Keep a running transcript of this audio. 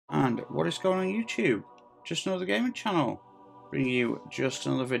And what is going on YouTube? Just another gaming channel, bringing you just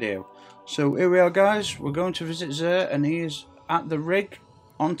another video. So here we are, guys. We're going to visit XUR, and he is at the rig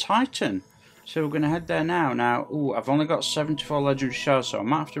on Titan. So we're going to head there now. Now, I've only got 74 legendary shards, so I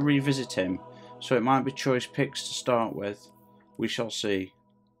might have to revisit him. So it might be choice picks to start with. We shall see.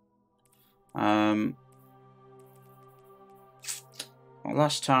 Well,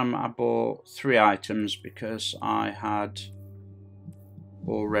 last time I bought 3 items because I had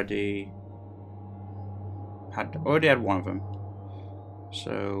already had one of them.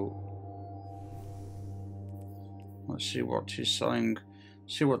 So let's see what he's selling.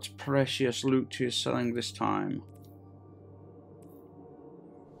 See what precious loot he is selling this time.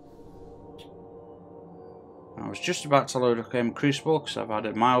 I was just about to load up Crucible because I've had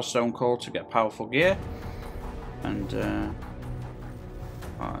a milestone call to get powerful gear, and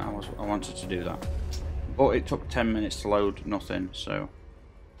I wanted to do that, but it took 10 minutes to load nothing. So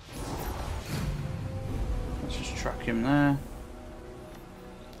let's just track him there.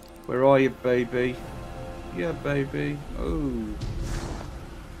 Where are you, baby? Yeah, baby. Oh.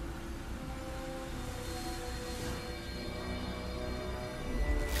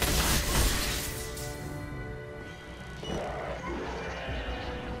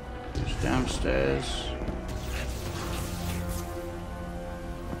 Just downstairs.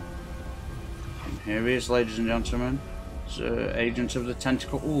 And here he is, ladies and gentlemen. It's agent of the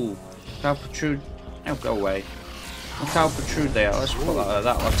tentacle. Ooh, look how protrude. Oh, go away. Look how protrude they are. Let's put that there.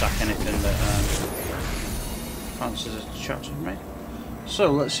 That'll attack anything that fancies a chat with me.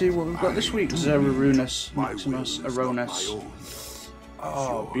 So let's see what we've got this week. Zerarunus Maximus Aronis.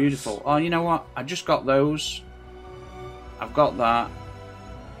 Oh, beautiful. Oh, you know what? I just got those. I've got that.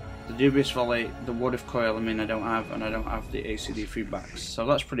 The Dubious Volley, the Word of Coil. I mean, I don't have the ACD feedbacks. So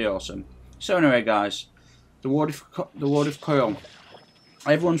that's pretty awesome. So anyway, guys, the Word of Coil.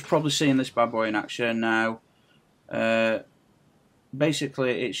 Everyone's probably seen this bad boy in action now.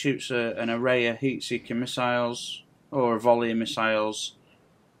 Basically, it shoots an array of heat-seeking missiles or a volley of missiles.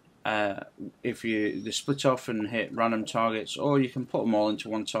 If they split off and hit random targets, or you can put them all into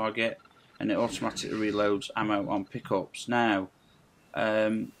one target, and it automatically reloads ammo on pickups. Now,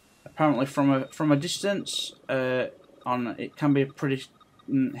 apparently, from a distance, it can be a pretty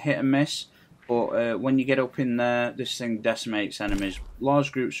hit and miss. But when you get up in there, this thing decimates enemies,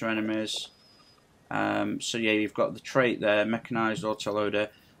 large groups of enemies. So yeah, you've got the trait there, mechanized autoloader.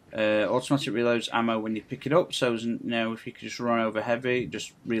 Automatic reloads ammo when you pick it up. So you know, if you could just run over heavy, it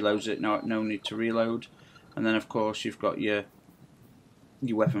just reloads it. No need to reload. And then of course you've got your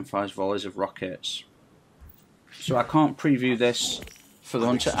weapon fires volleys of rockets. So I can't preview this for the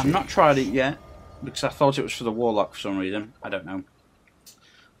hunter. I've not tried it yet because I thought it was for the warlock for some reason. I don't know.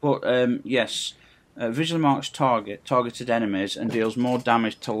 But yes, visually marks targeted enemies and deals more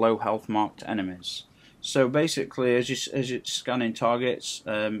damage to low health marked enemies. So basically, as you're scanning targets,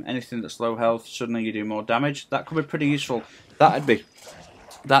 anything that's low health, suddenly you do more damage. That could be pretty useful. That'd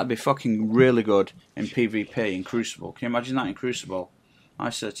be fucking really good in PvP in Crucible. Can you imagine that in Crucible? I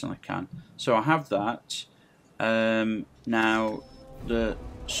certainly can. So I have that. Now the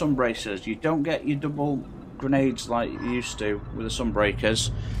Sunbracers, you don't get your double grenades like you used to with the Sunbreakers.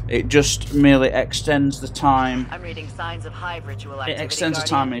 It just merely extends the time. I'm reading signs of hive ritual activity. It extends the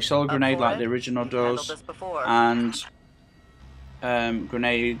time and you sell a grenade like the original does, and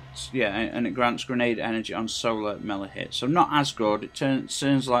grenades, yeah, and it grants grenade energy on solar melee hits. So not as good. It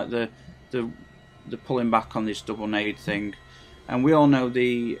turns like the pulling back on this double nade thing. And we all know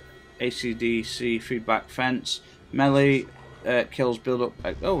the ACDC feedback fence. Melee kills build up.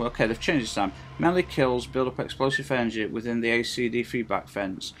 Oh, okay, they've changed this time. Melee kills build up explosive energy within the ACD feedback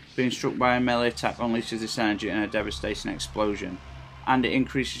fence. Being struck by a melee attack unleashes this energy in a devastating explosion, and it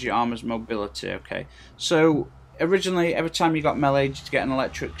increases your armor's mobility. Okay, so originally every time you got melee, you get an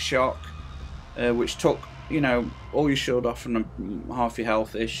electric shock, which took, you know, all your shield off and half your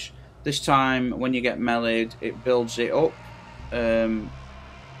health ish. This time, when you get meleeed, it builds it up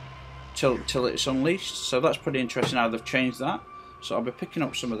till it's unleashed. So that's pretty interesting how they've changed that. So I'll be picking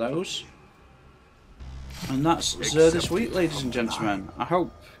up some of those. And that's XUR this week, ladies and gentlemen. I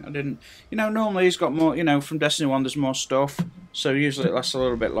hope I didn't... You know, normally he's got more... You know, from Destiny 1 there's more stuff, so usually it lasts a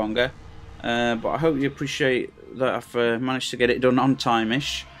little bit longer. But I hope you appreciate that I've managed to get it done on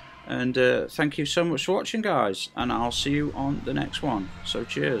time-ish. And thank you so much for watching, guys. And I'll see you on the next one. So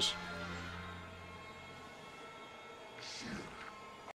cheers.